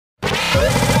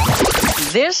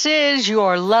This is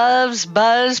your Love's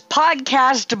Buzz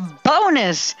podcast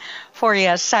bonus for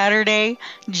you, Saturday,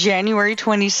 January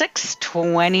 26,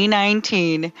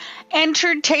 2019.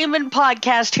 Entertainment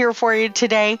podcast here for you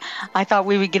today. I thought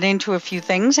we would get into a few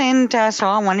things, and so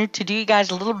I wanted to do you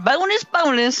guys a little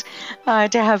bonus to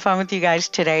have fun with you guys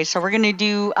today. So we're going to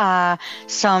do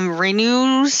some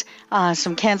renews,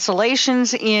 some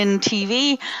cancellations in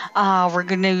TV. We're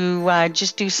going to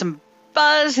just do some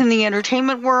buzz in the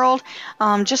entertainment world,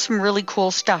 just some really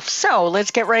cool stuff. So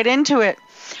let's get right into it.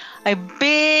 A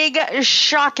big,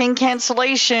 shocking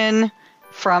cancellation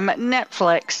from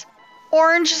Netflix.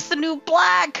 Orange is the New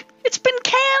Black. It's been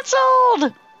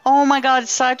canceled. Oh my God,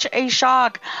 such a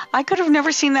shock. I could have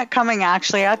never seen that coming,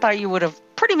 actually. I thought you would have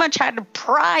pretty much had to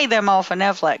pry them off of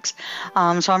Netflix.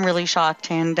 So I'm really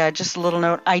shocked. And just a little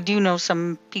note, I do know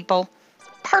some people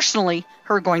personally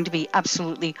who are going to be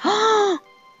absolutely,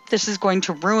 this is going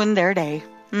to ruin their day.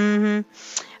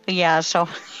 Yeah, so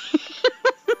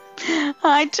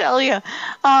I tell you,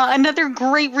 another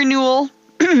great renewal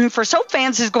for soap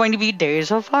fans is going to be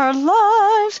Days of Our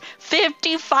Lives.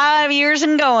 55 years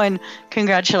and going.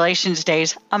 Congratulations,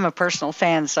 Days. I'm a personal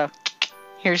fan, so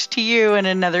here's to you in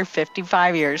another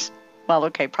 55 years. Well,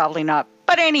 okay, probably not.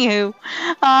 But anywho,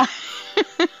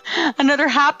 another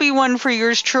happy one for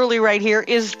yours truly right here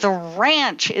is The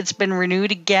Ranch. It's been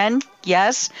renewed again.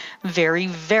 Yes, very,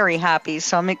 very happy.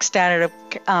 So I'm ecstatic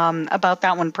about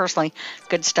that one personally.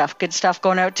 Good stuff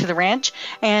going out to The Ranch.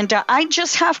 And I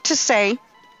just have to say,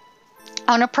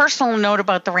 on a personal note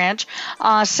about The Ranch,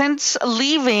 since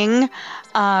leaving,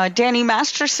 Danny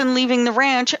Masterson leaving The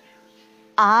Ranch,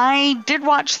 I did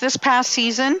watch this past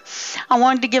season. I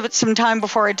wanted to give it some time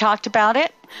before I talked about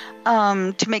it,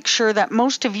 to make sure that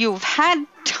most of you have had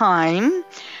time.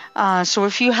 So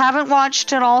if you haven't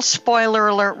watched it all, spoiler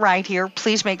alert right here,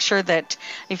 please make sure that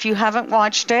if you haven't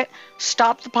watched it,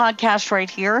 stop the podcast right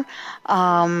here,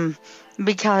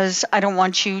 because I don't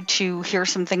want you to hear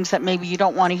some things that maybe you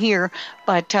don't want to hear.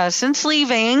 But since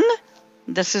leaving,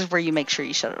 this is where you make sure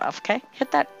you shut it off, okay?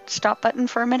 Hit that stop button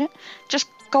for a minute. Just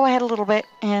go ahead a little bit,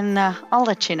 and I'll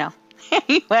let you know.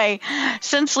 Anyway,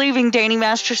 since leaving Danny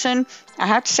Masterson, I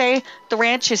have to say The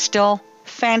Ranch is still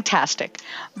fantastic.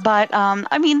 But,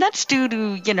 I mean, that's due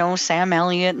to, Sam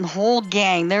Elliott and the whole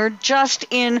gang. They're just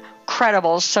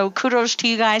incredible. So kudos to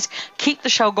you guys. Keep the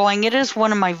show going. It is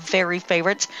one of my very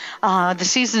favorites. The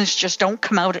seasons just don't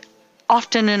come out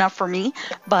often enough for me,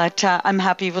 but I'm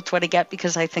happy with what I get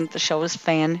because I think the show is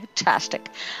fantastic.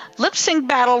 Lip Sync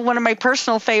Battle, one of my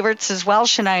personal favorites as well.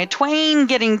 Shania Twain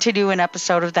getting to do an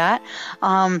episode of that.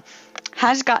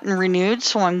 Has gotten renewed,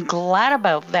 so I'm glad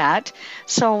about that.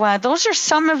 So those are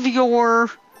some of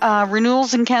your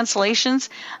renewals and cancellations.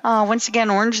 Once again,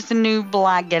 Orange is the New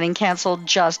Black getting canceled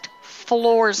just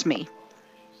floors me.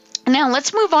 Now,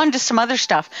 let's move on to some other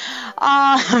stuff.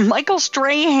 Michael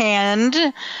Strahan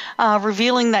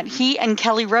revealing that he and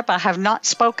Kelly Ripa have not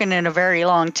spoken in a very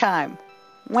long time.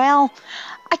 Well,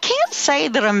 I can't say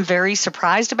that I'm very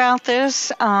surprised about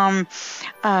this.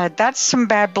 That's some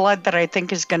bad blood that I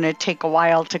think is going to take a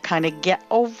while to kind of get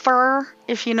over,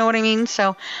 if you know what I mean.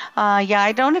 So, yeah,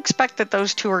 I don't expect that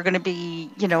those two are going to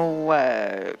be,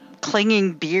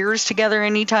 clinging beers together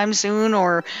anytime soon,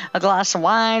 or a glass of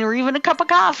wine, or even a cup of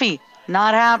coffee.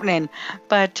 Not happening.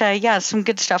 But yeah, some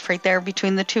good stuff right there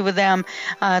between the two of them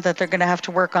that they're going to have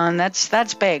to work on.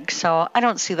 That's big. So I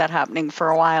don't see that happening for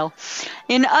a while.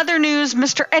 In other news,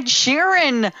 Mr. Ed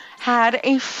Sheeran had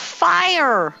a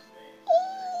fire.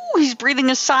 Ooh, he's breathing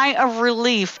a sigh of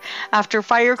relief after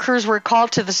fire crews were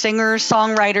called to the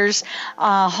singer-songwriter's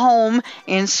home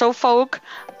in Suffolk,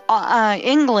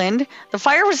 England. The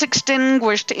fire was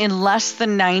extinguished in less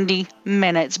than 90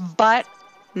 minutes, but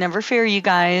never fear, you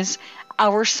guys.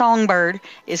 Our songbird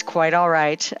is quite all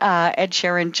right. Ed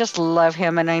Sheeran, just love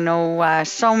him, and I know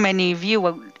so many of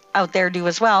you out there do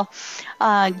as well.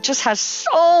 Just has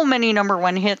so many number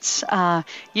one hits.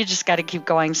 You just got to keep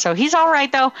going. So he's all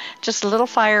right, though. Just a little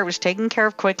fire. It was taken care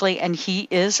of quickly, and he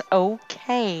is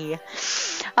okay.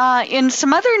 In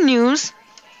some other news,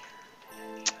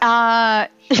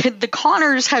 The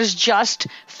Conners has just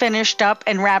finished up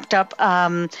and wrapped up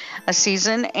a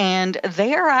season, and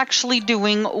they are actually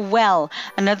doing well.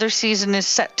 Another season is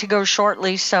set to go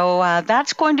shortly, so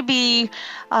that's going to be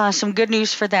some good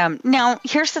news for them. Now,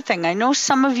 here's the thing. I know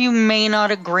some of you may not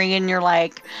agree, and you're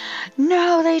like,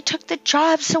 no, they took the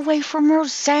jobs away from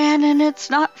Roseanne, and it's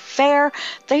not fair.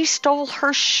 They stole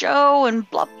her show, and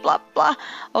blah, blah, blah.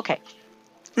 Okay.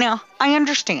 Now, I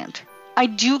understand. I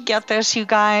do get this, you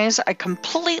guys. I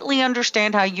completely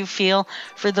understand how you feel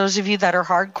for those of you that are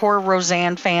hardcore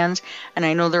Roseanne fans. And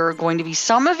I know there are going to be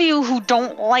some of you who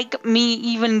don't like me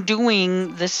even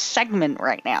doing this segment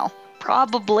right now.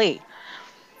 Probably.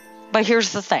 But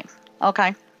here's the thing,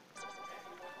 okay?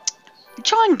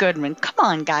 John Goodman, come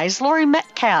on, guys. Laurie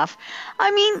Metcalf.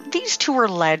 I mean, these two are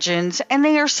legends, and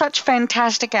they are such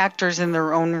fantastic actors in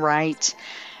their own right.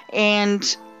 And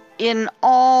in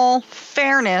all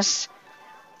fairness,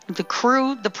 the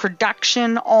crew, the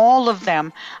production, all of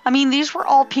them. I mean, these were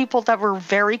all people that were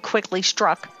very quickly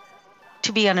struck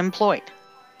to be unemployed.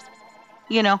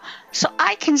 You know, so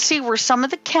I can see where some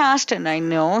of the cast, and I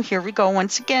know, here we go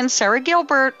once again, Sarah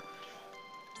Gilbert,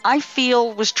 I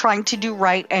feel was trying to do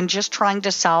right and just trying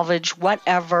to salvage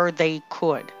whatever they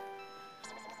could.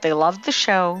 They loved the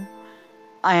show,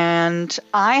 and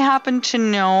I happen to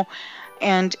know,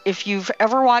 and if you've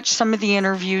ever watched some of the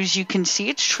interviews, you can see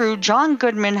it's true, John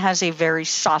Goodman has a very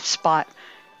soft spot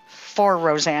for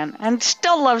Roseanne and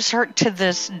still loves her to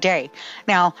this day.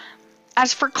 Now,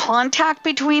 as for contact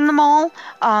between them all,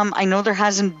 I know there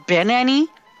hasn't been any,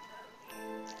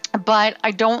 but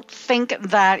I don't think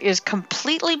that is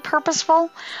completely purposeful.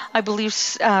 I believe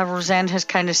Roseanne has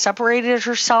kind of separated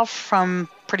herself from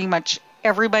pretty much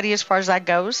everybody as far as that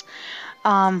goes.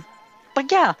 But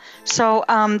yeah, so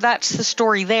that's the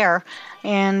story there.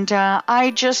 And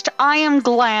I am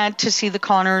glad to see the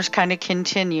Connors kind of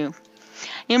continue.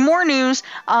 In more news,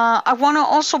 I want to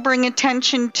also bring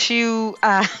attention to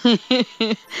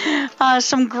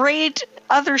some great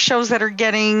other shows that are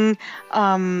getting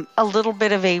a little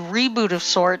bit of a reboot of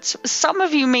sorts. Some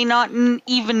of you may not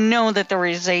even know that there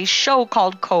is a show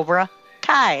called Cobra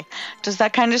Kai. Does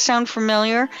that kind of sound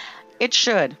familiar? It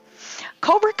should.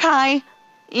 Cobra Kai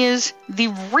is the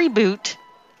reboot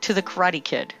to The Karate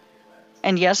Kid.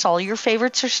 And yes, all your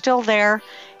favorites are still there,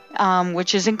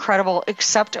 which is incredible,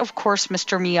 except, of course,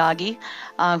 Mr. Miyagi,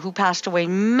 who passed away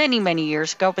many, many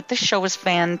years ago. But this show is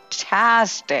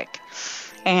fantastic.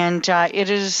 And it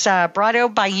is brought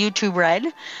out by YouTube Red,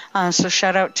 so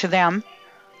shout out to them.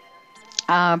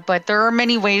 But there are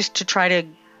many ways to try to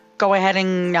go ahead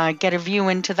and get a view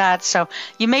into that, so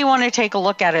you may want to take a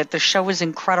look at it. The show is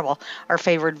incredible. Our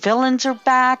favorite villains are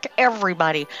back,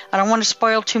 everybody. I don't want to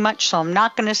spoil too much, so I'm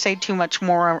not going to say too much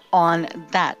more on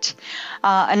that.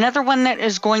 Another one that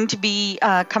is going to be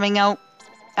coming out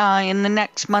in the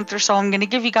next month or so, I'm going to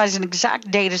give you guys an exact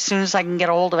date as soon as I can get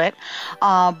a hold of it,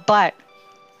 but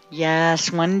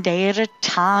yes, One Day at a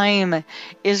Time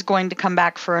is going to come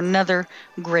back for another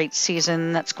great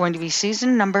season. That's going to be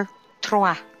season number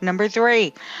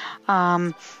 3.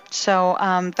 So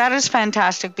that is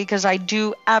fantastic because I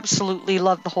do absolutely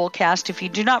love the whole cast. If you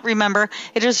do not remember,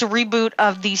 it is a reboot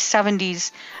of the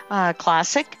 70s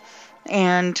classic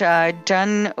and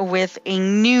done with a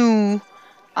new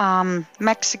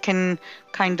Mexican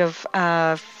kind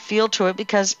of feel to it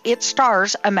because it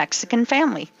stars a Mexican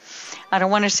family. I don't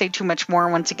want to say too much more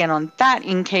once again on that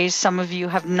in case some of you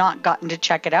have not gotten to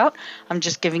check it out. I'm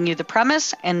just giving you the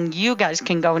premise and you guys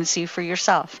can go and see for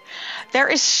yourself. There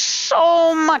is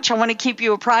so much I want to keep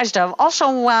you apprised of. Also,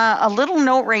 a little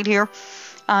note right here.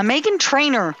 Meghan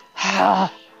Trainor,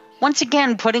 once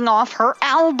again, putting off her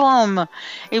album.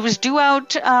 It was due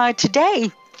out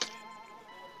today.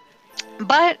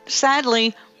 But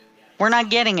sadly, we're not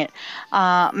getting it.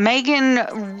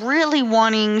 Meghan really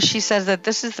wanting, she says that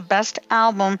this is the best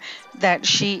album, that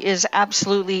she is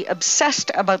absolutely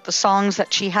obsessed about the songs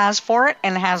that she has for it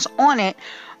and has on it,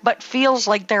 but feels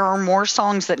like there are more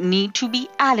songs that need to be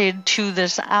added to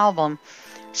this album.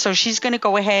 So she's going to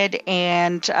go ahead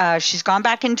and she's gone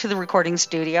back into the recording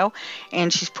studio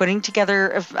and she's putting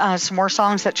together some more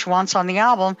songs that she wants on the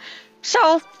album.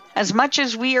 So as much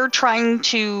as we are trying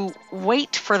to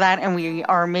wait for that and we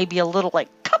are maybe a little like,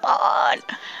 come on,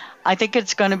 I think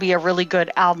it's going to be a really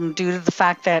good album due to the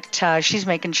fact that she's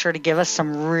making sure to give us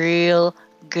some real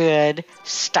good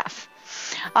stuff.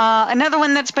 Another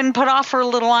one that's been put off for a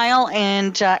little while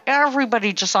and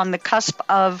everybody just on the cusp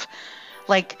of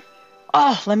like,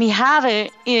 oh, let me have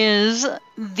it, is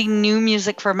the new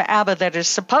music from ABBA that is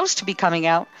supposed to be coming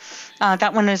out.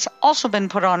 That one has also been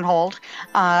put on hold.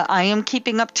 I am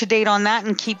keeping up to date on that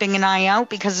and keeping an eye out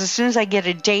because as soon as I get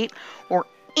a date or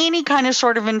any kind of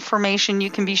sort of information, you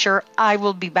can be sure I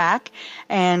will be back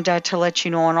and to let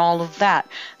you know on all of that.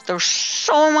 There's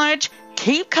so much.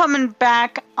 Keep coming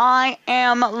back. I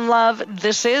am Love.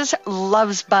 This is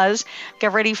Love's Buzz.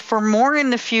 Get ready for more in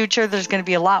the future. There's going to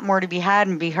be a lot more to be had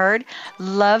and be heard.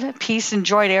 Love, peace, and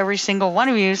joy to every single one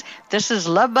of you. This is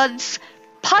Love Buzz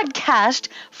podcast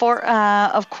for,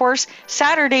 of course,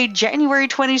 Saturday, January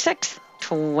 26th,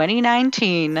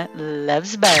 2019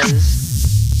 loves Buzz.